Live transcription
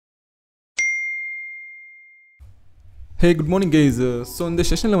Hey, good morning guys. So in this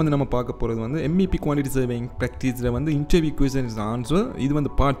session la vandu nama paaka poradhu vandu MEP quantity surveying practice la vandu interview questions answer. Idu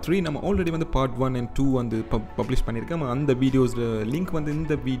vandu part 3 nama already vandu part 1 and 2 vandu publish pannirukam. And videos link vandu in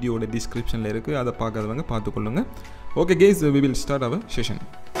the video description la irukku. Adha paakadavanga paathukollunga. Okay guys, we will start our session.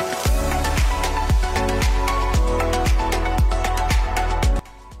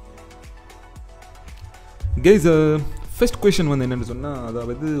 Guys, first question vandu enna sonna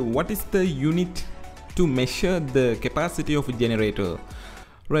adavadhu what is the unit to measure the capacity of a generator?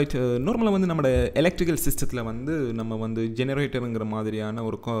 Right, normally வந்து நம்ம electrical systemல வந்து நம்ம வந்து generatorங்கிற மாதிரியான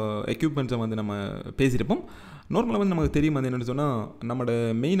ஒரு equipments வந்து நம்ம பேசியிருப்போம். நார்மலா வந்து நமக்கு தெரியும் வந்து என்னன்னு சொன்னா நம்மட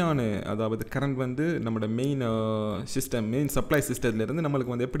மெயினான அதாவது கரண்ட் வந்து நம்மட மெயின் சிஸ்டம் மெயின் சப்ளை சிஸ்டத்துல இருந்து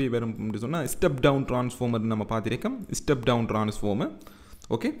நமக்கு வந்து எப்படி வரும் அப்படி சொன்னா ஸ்டெப் டவுன் டிரான்ஸ்ஃபார்மர் நம்ம பார்த்திருக்கோம். Step down transformer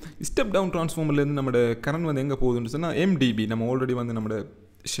okay, step down டிரான்ஸ்ஃபார்மர்ல இருந்து நம்மட கரண்ட் வந்து எங்க போகுதுன்னு சொன்னா MDB நம்ம ஆல்ரெடி வந்து நம்மட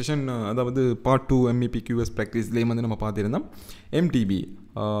செஷன் அதாவது பார்ட் 2 MEP QS ப்ராக்டிஸ்லேயும் வந்து நம்ம பார்த்துருந்தோம். MDB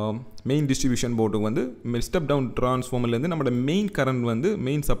மெயின் டிஸ்ட்ரிபியூஷன் போர்டுக்கு வந்து ஸ்டெப் டவுன் டிரான்ஸ்ஃபார்மர்லேருந்து நம்மளோட மெயின் கரண்ட் வந்து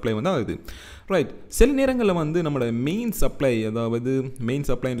மெயின் சப்ளை வந்து ஆகுது. ரைட், சில நேரங்களில் வந்து நம்மளோட மெயின் சப்ளை அதாவது மெயின்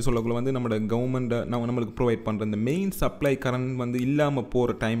சப்ளைன்னு சொல்லக்குள்ள வந்து நம்மளோட கவர்மெண்ட்டை நம்மளுக்கு ப்ரொவைட் பண்ணுற இந்த மெயின் சப்ளை கரண்ட் வந்து இல்லாமல்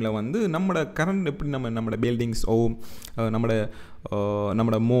போகிற டைமில் வந்து நம்மளோட கரண்ட் எப்படி நம்மளோட பில்டிங்ஸ்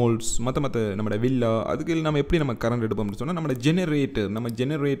நம்மளோட மோல்ஸ் மற்ற நம்மளோட வில்லா அதுக்கு நம்ம எப்படி நம்ம கரண்ட் எடுப்போம்னு சொன்னால் நம்மளோட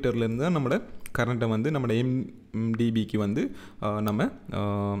ஜெனரேட்டர்லேருந்து தான் நம்மளோட கரண்ட்டை வந்து நம்மளோட MDBக்கு வந்து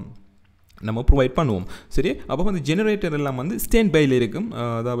நம்ம ப்ரொவைட் பண்ணுவோம். சரி, அப்போ வந்து ஜெனரேட்டர் எல்லாம் வந்து ஸ்டாண்ட் பையில் இருக்கும்.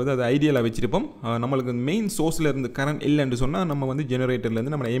 அதாவது அது ஐடியலாக வச்சுருப்போம். நம்மளுக்கு மெயின் சோர்ஸில் இருந்து கரண்ட் இல்லைன்னு சொன்னால் நம்ம வந்து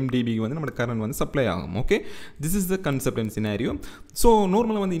ஜெனரேட்டர்லேருந்து நம்ம MDBக்கு வந்து நம்ம கரண்ட் வந்து சப்ளை ஆகும். Okay, this is the concept and scenario. So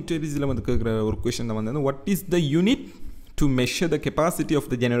நார்மலாக வந்து இன்டர்வியூஸில் வந்து கேட்குற ஒரு கொஷன் வந்து what is the unit to measure the capacity of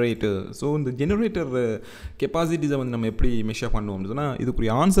the generator? So இந்த generator capacities வந்து நம்ம எப்படி மெஷர் பண்ணுவோம்னு சொன்னால்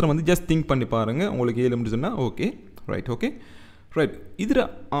இதுக்குரிய ஆன்சரை வந்து ஜஸ்ட் திங்க் பண்ணி பாருங்கள். உங்களுக்கு ஏழும்னு சொன்னால் ஓகே ரைட் இதில்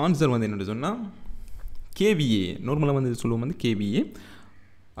ஆன்சர் வந்து என்னென்னு சொன்னால் KVA. நார்மலாக வந்து சொல்லுவோம் வந்து KVA.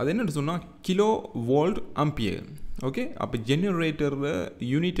 அது என்னென்னு சொன்னால் கிலோ வோல்ட் ஆம்பியர். ஓகே, அப்போ ஜெனரேட்டர்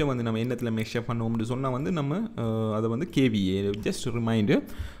யூனிட்டை வந்து நம்ம என்னத்தில் மெஷர் பண்ணுவோம்னு சொன்னால் வந்து நம்ம அதை வந்து KVA. ஜஸ்ட் ரிமைண்டர்,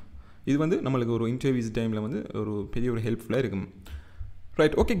 இது வந்து நம்மளுக்கு ஒரு இன்டர்வியூஸ் டைமில் வந்து ஒரு பெரிய ஒரு ஹெல்ப்ஃபுல்லாக இருக்கும்.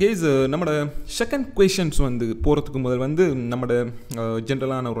 ரைட், ஓகே கேஸ், நம்மளோட செகண்ட் கொஷன்ஸ் வந்து போகிறதுக்கு முதல் வந்து நம்மளோட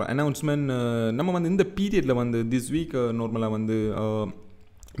ஜென்ரலான ஒரு அனௌன்ஸ்மெண்ட். நம்ம வந்து இந்த பீரியடில் வந்து திஸ் வீக் நார்மலாக வந்து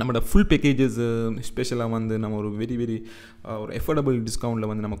நம்மளோட ஃபுல் பேக்கேஜஸ் ஸ்பெஷலாக வந்து நம்ம ஒரு வெரி ஒரு எஃபோர்டபுள்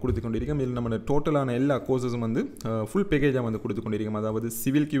டிஸ்கவுண்ட்டில் வந்து நம்ம கொடுத்து கொண்டிருக்கோம். இதில் நம்மளோட டோட்டலான எல்லா கோர்சஸும் வந்து ஃபுல் பேக்கேஜாக வந்து கொடுத்து கொண்டிருக்கோம். அதாவது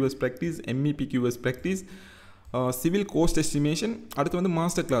civil QS practice, MEP QS practice, civil cost estimation, அடுத்து வந்து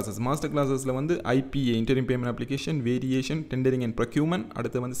மாஸ்டர் கிளாஸஸில் வந்து IPA interim payment application, variation, tendering and procurement,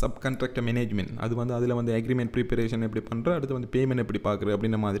 அடுத்து வந்து சப் கான்ட்ராக்டர் மேனேஜ்மெண்ட், அது வந்து அதில் வந்து அக்ரிமெண்ட் ப்ரிப்பரேஷன் எப்படி பண்ணுற, அடுத்து வந்து பேமெண்ட் எப்படி பார்க்குறது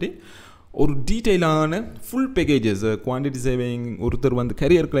அப்படின்ற மாதிரி ஒரு டீட்டெயிலான ஃபுல் பேக்கேஜஸ் குவான்டிட்டி சேவிங். ஒருத்தர் வந்து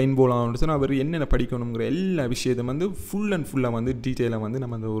கரியருக்குள்ள இன்வால்வ் ஆகணும்னு சொன்னால் அவர் என்னென்ன படிக்கணுங்கிற எல்லா விஷயத்தையும் வந்து ஃபுல்லாக வந்து டீட்டெயிலாக வந்து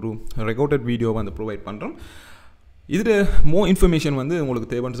நம்ம அந்த ஒரு ரெக்கார்டட் வீடியோ வந்து ப்ரொவைட் பண்ணுறோம். இதில் மோர் இன்ஃபர்மேஷன் வந்து உங்களுக்கு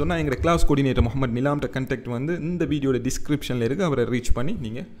தேவைன்னு சொன்னால் எங்கள் கிளாஸ் கோஆர்டினேட்டர் முகமது நிலாம்ட கண்டெக்ட் வந்து இந்த வீடியோட டிஸ்கிரிப்ஷனில் இருக்குது. அவரை ரீச் பண்ணி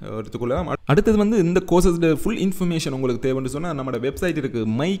நீங்கள் எடுத்துக்கொள்ளலாம். அடுத்தது வந்து இந்த கோர்சஸோட ஃபுல் இன்ஃபர்மேஷன் உங்களுக்கு தேவைன்னு சொன்னால் நம்மளோட வெப்சைட் இருக்குது,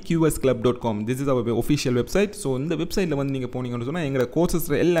 myqsclub.com. This is our official website. So இந்த வெப்சைட்டில் வந்து நீங்கள் போனீங்கன்னு சொன்னால் எங்களோட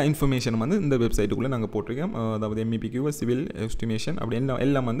கோர்சஸ் எல்லா இன்ஃபர்மேஷனும் வந்து இந்த வெப்சைட்டுக்குள்ளே நாங்கள் போட்டிருக்கோம். அதாவது MEP QS, சிவில் எஸ்டிமேஷன் அப்படி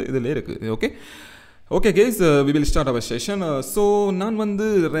எல்லாம் வந்து இதில் இருக்குது. Okay guys, we will start our session. So நான் வந்து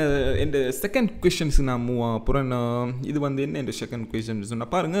இந்த செகண்ட் கொஷன்ஸுக்கு நான் மூவ் ஆகிறேன். இது வந்து என்ன இந்த செகண்ட் கொஷன் சொன்னால்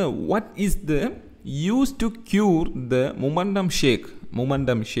பாருங்கள், what is the use to cure the momentum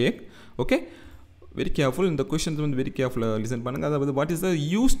shake. Okay, very careful. இந்த கொஷன்ஸ் வந்து வெரி கேர்ஃபுல்லாக லிசன் பண்ணுங்கள். அதாவது what is the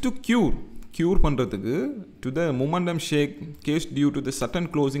use to cure பண்ணுறதுக்கு to the momentum shake case due to the sudden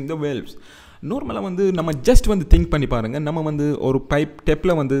closing the valves. நார்மலாக வந்து நம்ம just வந்து திங்க் பண்ணி பாருங்கள், நம்ம வந்து ஒரு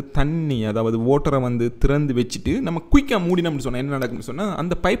டெப்பில் வந்து தண்ணி அதாவது வாட்டரை வந்து திறந்து வச்சுட்டு நம்ம குயிக்காக மூடினோம்னு சொன்னால் என்ன நடக்கும்னு சொன்னால்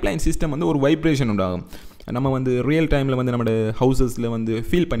அந்த பைப்லைன் சிஸ்டம் வந்து ஒரு வைப்ரேஷன் உண்டாகும். நம்ம வந்து ரியல் டைமில் வந்து நம்மளோட ஹவுசஸில் வந்து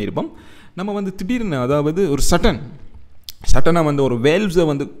ஃபீல் பண்ணியிருப்போம். நம்ம வந்து திடீர்னு அதாவது ஒரு சட்டனாக வந்து ஒரு வேல்வ்ஸை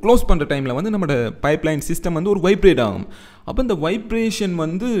வந்து க்ளோஸ் பண்ணுற டைமில் வந்து நம்மளோட பைப்லைன் சிஸ்டம் வந்து ஒரு வைப்ரேட் ஆகும். அப்போ இந்த வைப்ரேஷன்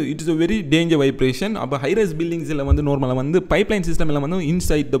வந்து it is a very danger vibration. அப்போ ஹைரைஸ் பில்டிங்ஸில் வந்து நார்மலாக வந்து பைப்லைன் சிஸ்டம் எல்லாம் வந்து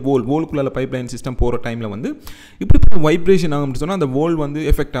இன்சைட் த வோல்குள்ளே பைப்லைன் சிஸ்டம் போகிற டைமில் வந்து இப்படி வைப்ரேஷன் ஆகும்னு சொன்னால் அந்த வோல் வந்து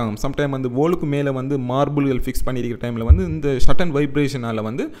எஃபெக்ட் ஆகும். சம்டைம் வந்து வோலுக்கு மேலே வந்து மார்பிள்கள் ஃபிக்ஸ் பண்ணியிருக்கிற டைமில் வந்து இந்த சட்டன் வைப்ரேஷனால்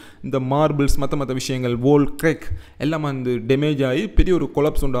வந்து இந்த மார்பிள்ஸ் மற்ற விஷயங்கள் வோல் கிராக் எல்லாம் வந்து டேமேஜ் ஆகி பெரிய ஒரு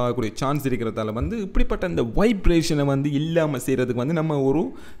கொலாப்ஸ் உண்டாகக்கூடிய சான்ஸ் இருக்கிறதால வந்து இப்படிப்பட்ட இந்த வைப்ரேஷனை வந்து இல்லாமல் செய்கிறதுக்கு வந்து நம்ம ஒரு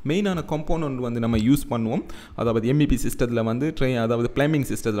மெயினான காம்போனன்ட் வந்து நம்ம யூஸ் பண்ணுவோம். அதாவது MEP சிஸ்டத்தில் வந்து அதாவது பிளம்பிங்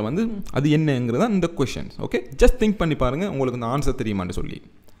சிஸ்டத்தில் வந்து அது என்னங்கிறது தான் இந்த கொஷன்ஸ். ஓகே, ஜஸ்ட் திங்க் பண்ணி பாருங்கள் உங்களுக்கு இந்த ஆன்சர் தெரியுமான்னு சொல்லி.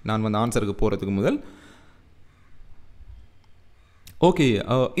 நான் வந்து ஆன்சருக்கு போகிறதுக்கு முதல் ஓகே,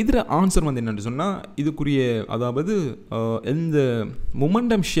 இதில் ஆன்சர் வந்து என்னென்னு சொன்னால் இதுக்குரிய அதாவது இந்த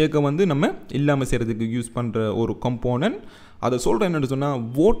மொமெண்டம் ஷேக்கை வந்து நம்ம இல்லாமல் செய்கிறதுக்கு யூஸ் பண்ணுற ஒரு கம்போனன்ட். அதை சொல்கிறேன் என்னென்னு சொன்னால்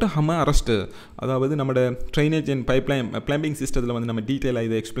வாட்டர் ஹம்மர் அரெஸ்டர், அதாவது நம்மளோட ட்ரைனேஜ் அண்ட் பைப்லைன் பிளம்பிங் சிஸ்டத்தில் வந்து நம்ம டீட்டெயிலாக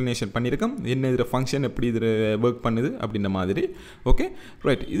இதை எக்ஸ்ப்ளனேஷன் பண்ணியிருக்கோம், என்ன இதில் ஃபங்க்ஷன் எப்படி இதில் ஒர்க் பண்ணுது அப்படின்ற மாதிரி. ஓகே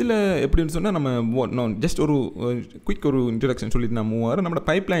ரைட், இதில் எப்படின்னு சொன்னால் நம்ம ஜஸ்ட் ஒரு குயிக் ஒரு இன்ட்ரடக்ஷன் சொல்லிட்டு நான் மூவாறு நம்மளோட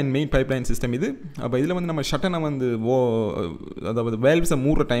பைப்லைன் மெயின் பைப்லைன் சிஸ்டம் இது. அப்போ இதில் வந்து நம்ம ஷட்டனை வந்து அதாவது வேல்வ்ஸை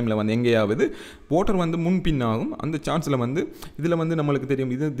மூடுற டைமில் வந்து எங்கேயாவது வாட்டர் வந்து முன்பின் ஆகும். அந்த சான்ஸில் வந்து இதில் வந்து நம்மளுக்கு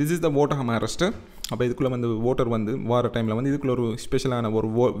தெரியும் இது this is the water Hummer arrester. அப்போ இதுக்குள்ளே வந்து வாட்டர் வந்து வார டைமில் வந்து இதுக்குள்ள ஒரு ஸ்பெஷலான ஒரு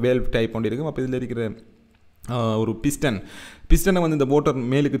வேல்வ் டைப் ஒன்று இருக்கும். அப்போ இதில் இருக்கிற ஒரு பிஸ்டனை வந்து இந்த வாட்டர்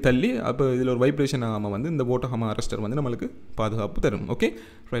மேலுக்கு தள்ளி அப்போ இதில் ஒரு வைப்ரேஷன் ஆகாமல் வந்து இந்த வாட்டர் ஹம்மர் அரெஸ்டர் வந்து நம்மளுக்கு பாதுகாப்பு தரும். ஓகே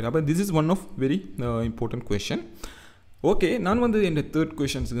ரைட், அப்போ this is one of very important question. Okay, நான் வந்து என் தேர்ட்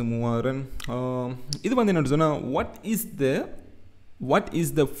கொஷன்ஸுக்கு மூவ் ஆகிறேன். இது வந்து என்னென்னு சொன்னால் what is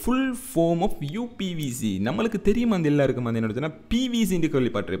the full form of UPVC? நம்மளுக்கு தெரியும் அந்த எல்லாருக்கும் வந்து என்ன சொன்னால் பிவிசின்னு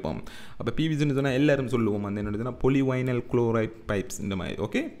கேள்விப்பட்டிருப்போம். அப்போ பிவிசின்னு சொன்னால் எல்லாரும் சொல்லுவோம் அந்த என்ன சொன்னால் பொலிவைனல் குளோரைட் பைப்ஸ் இந்த மாதிரி.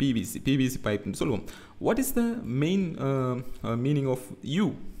 ஓகே, பிவிசி பைப்னு சொல்லுவோம். What is the main meaning of you?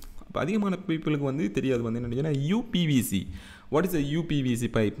 அப்போ அதிகமான பீப்புளுக்கு வந்து தெரியாது வந்து என்ன சொன்னால் UPVC. What is a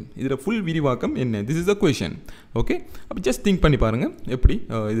UPVC pipe? இதில் ஃபுல் விரிவாக்கம் என்ன? This is a question. Okay, அப்போ ஜஸ்ட் திங்க் பண்ணி பாருங்கள் எப்படி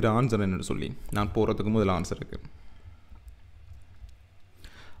இதில் ஆன்சர் என்னன்னு சொல்லி. நான் போகிறதுக்கு முதல் ஆன்சர் இருக்குது.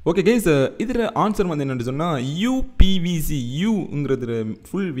 ஓகே கைஸ், இதில் ஆன்சர் வந்து என்னென்னு சொன்னால் யூபிவிசி. யூங்கிறது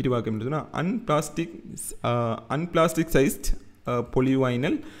ஃபுல் விரிவாக்கம் என்ன சொன்னால் அன்பிளாஸ்டிக்சைஸ்ட்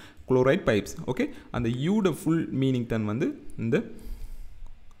பொலிவைனல் குளோரைட் பைப்ஸ். ஓகே, அந்த யூட ஃபுல் மீனிங் தான் வந்து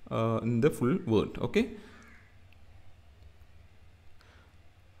இந்த ஃபுல் வேர்ட். ஓகே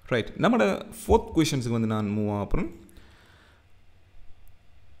ரைட், நம்மளோட ஃபோர்த் கொஷன்ஸுக்கு வந்து நான் மூவ் ஆகிறேன்.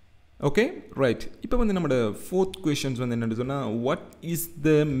 ஓகே ரைட், இப்போ வந்து நம்மளோட ஃபோர்த் கொஷன்ஸ் வந்து என்னென்னு சொன்னால் what is the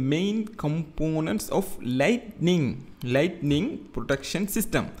main components of lightning protection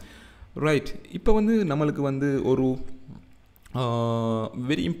system. Right, இப்போ வந்து நம்மளுக்கு வந்து ஒரு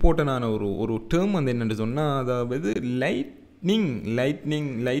வெரி இம்பார்ட்டண்டான ஒரு டேர்ம் வந்து என்னென்னு சொன்னால் அதாவது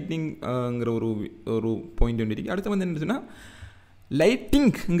லைட்னிங்கிற ஒரு பாயிண்ட் ஒன்று இருக்குது. அடுத்து வந்து என்ன சொன்னால்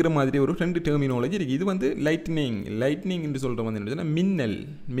லைட்டிங்கிற மாதிரி ஒரு ரெண்டு டெர்மினாலஜி இருக்குது. இது வந்து லைட்னிங் என்று சொல்கிற வந்து என்ன சொன்னால்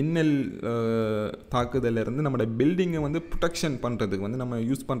மின்னல் தாக்குதலிருந்து நம்மளோட பில்டிங்கை வந்து ப்ரொடெக்ஷன் பண்ணுறதுக்கு வந்து நம்ம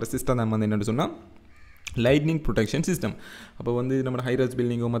யூஸ் பண்ணுற சிஸ்டம் தான் வந்து என்னென்னு சொன்னால் லைட்னிங் ப்ரொடெக்ஷன் சிஸ்டம். அப்போ வந்து நம்ம ஹைரைஸ்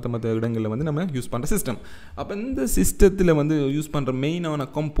பில்டிங்கோ மற்ற இடங்களில் வந்து நம்ம யூஸ் பண்ணுற சிஸ்டம். அப்போ இந்த சிஸ்டத்தில் வந்து யூஸ் பண்ணுற மெயினான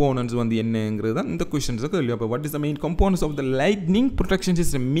கம்போனன்ட்ஸ் வந்து என்னங்கிறது தான் இந்த கொஷன்ஸுக்கு கேள்வி. அப்போ what is the main components of the lightning protection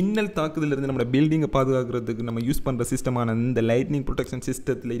system? மின்னல் தாக்குதலிருந்து நம்ம பில்டிங்கை பாதுகாக்கிறதுக்கு நம்ம யூஸ் பண்ணுற சிஸ்டமான இந்த லைட்னிங் ப்ரொடெக்ஷன்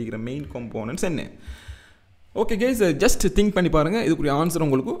சிஸ்டத்தில் இருக்கிற மெயின் கம்போனன்ட்ஸ் என்ன? ஓகே கைஸ், ஜஸ்ட் திங்க் பண்ணி பாருங்கள். இதுக்குரிய ஆன்சர்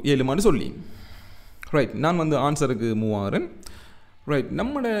உங்களுக்கு 7 மாடு சொல்லி. ரைட், நான் வந்து ஆன்சருக்கு மூவ் ஆகிறேன். ரைட்,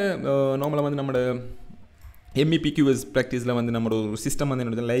 நார்மலாக வந்து நம்மளோட MEP QS ப்ராக்டிஸில் வந்து நம்மளோட ஒரு சிஸ்டம் வந்து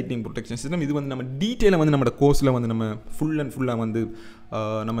என்னோட லைட்னிங் ப்ரொடெக்ஷன் சிஸ்டம். இது வந்து நம்ம டீட்டெயிலாக வந்து நம்மளோட கோர்ஸில் வந்து நம்ம ஃபுல்லாக வந்து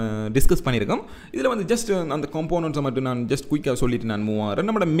நம்ம டிஸ்கஸ் பண்ணியிருக்கோம். இதில் வந்து ஜஸ்ட் அந்த காம்போனன்ட்ஸை மட்டும் நான் ஜஸ்ட் குயிக்காக சொல்லிட்டு நான் மூவ் ஆகிறேன்.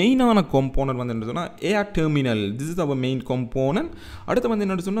 நம்மளோட மெயினான காம்போனன்ட் வந்து என்ன சொன்னால் ஏர் terminal. This is our main component. அடுத்து வந்து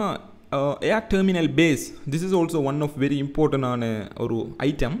என்ன சொன்னால் ஏர் terminal base. This is also one of very இம்பார்ட்டண்டான ஒரு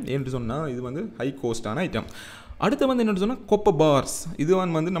ஐட்டம். என்று சொன்னால் இது வந்து ஹை கோஸ்டான ஐட்டம். அடுத்து வந்து என்னென்னு சொன்னால் கொப்பர் பார்ஸ்.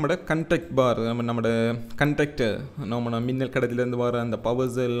 இதுவான் வந்து நம்மளோட கண்டக்ட் பார், நம்மளோட கண்டக்டர், நம்ம மின்னல் கடத்திலேருந்து வர அந்த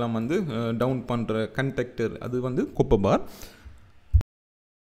பவர்ஸ் எல்லாம் வந்து டவுன் பண்ணுற கண்டக்டர், அது வந்து கொப்பர் பார்.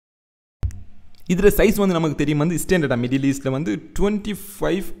 இதில் சைஸ் வந்து நமக்கு தெரியும் வந்து ஸ்டாண்டர்டாக மிடில் ஈஸ்ட்டில் வந்து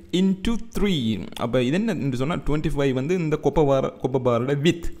 25x3. அப்போ இது என்ன சொன்னால் 25 வந்து இந்த கொப்பர் பாரோட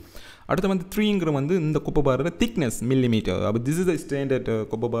வித். அடுத்து வந்து 3ங்கிற வந்து இந்த கொப்பர் பாரோட திக்னஸ் மில்லிமீட்டர். அப்போ this is the standard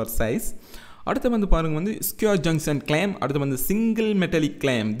copper bar size. அடுத்து வந்து பாருங்கள் வந்து ஸ்கொயர் ஜங்ஷன் கிளாம். அடுத்து வந்து single metallic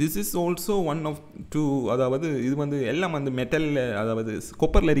glam. This is also one of two. அதாவது இது வந்து எல்லாம் வந்து மெட்டலில் அதாவது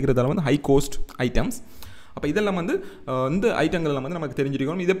கொப்பரில் இருக்கிறதால வந்து ஹை கோஸ்ட் ஐட்டம்ஸ். அப்போ இதெல்லாம் வந்து இந்த ஐட்டங்கள்லாம் வந்து நமக்கு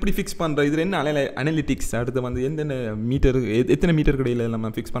தெரிஞ்சிருக்கணும். இது எப்படி ஃபிக்ஸ் பண்ணுற, இதில் என்ன அனலிட்டிக்ஸ், அடுத்து வந்து எந்தெந்த மீட்டர் எத்தனை மீட்டர் கடையில்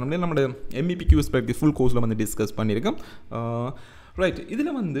நம்ம ஃபிக்ஸ் பண்ண முடியாது நம்மளோட MEP QS ப்ராக்டிஸ் ஃபுல் கோர்ஸில் வந்து டிஸ்கஸ் பண்ணியிருக்கோம். ரைட், இதில்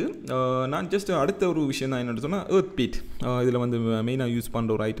வந்து நான் ஜஸ்ட் அடுத்த ஒரு விஷயம் தான் என்னென்னு சொன்னால் எர்த் பீட். இதில் வந்து மெயினாக யூஸ்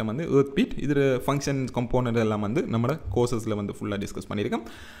பண்ணுற ஒரு ஐட்டம் வந்து எர்த் பீட். இதில் ஃபங்க்ஷன் கம்போனன்ட் எல்லாம் வந்து நம்மளோட கோர்சஸில் வந்து ஃபுல்லாக டிஸ்கஸ் பண்ணியிருக்கோம்.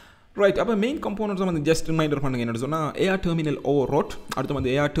 ரைட், அப்போ மெயின் கம்போனன்ட்ஸ் வந்து ஜஸ்ட் ரிமைண்டர் பண்ணுங்க என்னென்னு சொன்னால் ஏஆர் டெர்மினல் ரோட். அடுத்து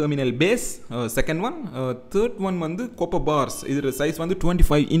வந்து AR terminal base second one. Third one வந்து கொப்பர் பார்ஸ். இதில் சைஸ் வந்து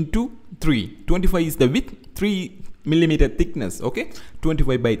 25x3. 25 is the with, 3 millimetre thickness. Okay,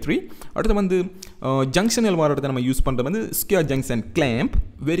 25/3. அடுத்து வந்து ஜங்ஷனல் வாரத்தை நம்ம யூஸ் பண்ணுறது வந்து ஸ்கொயர் ஜங்ஷன் கிளாம்ப்.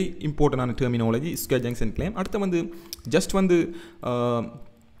 வெரி இம்பார்ட்டண்டான டெர்மினாலஜி ஸ்கொயர் ஜங்ஷன் கிளாம்ப். அடுத்து வந்து ஜஸ்ட் வந்து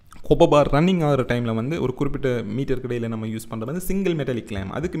ஹொப்பர் பார் ரன்னிங் ஆகிற டைமில் வந்து ஒரு குறிப்பிட்ட மீட்டருக்கு இடையில் நம்ம யூஸ் பண்ணுறது வந்து சிங்கிள் மெட்டாலிக்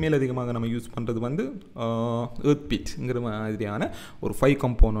கிளாம்ப். அதுக்கு மேலே அதிகமாக நம்ம யூஸ் பண்ணுறது வந்து எர்த் பிட்ங்கிற மாதிரியான ஒரு 5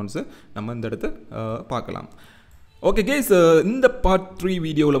 கம்போனன்ட்ஸை நம்ம இந்த இடத்த பார்க்கலாம். ஓகே கேஸ், இந்த பார்ட் 3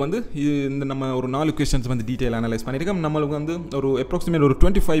 வீடியோவில் வந்து இந்த நம்ம ஒரு 4 கொஸ்டின்ஸ் வந்து டீட்டெயில் அனலைஸ் பண்ணியிருக்கோம். நம்மளுக்கு வந்து ஒரு அப்ராக்சிமேட் ஒரு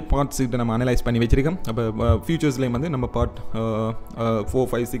 25 பார்ட்ஸ் கிட்ட நம்ம அனலைஸ் பண்ணி வச்சிருக்கோம். அப்போ ஃபியூச்சர்ஸ்லேயும் வந்து நம்ம பார்ட் 4,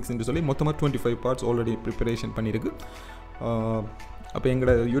 5, 6 சொல்லி மொத்தமாக 25 பார்ட்ஸ் ஆல்ரெடி ப்ரிப்பரேஷன் பண்ணியிருக்கு. அப்போ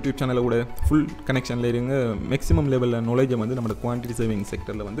எங்களோட யூடியூப் சேனலில் கூட ஃபுல் கனெக்ஷனில் இருங்க. மேக்ஸிமம் லெவலில் நாலேஜை வந்து நம்மளோட குவான்டிட்டி சேவிங்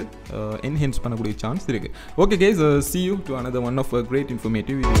செக்டரில் வந்து என்ஹென்ஸ் பண்ணக்கூடிய சான்ஸ் இருக்குது. Okay case, see you to another one of a great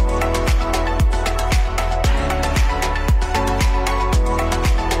informative video.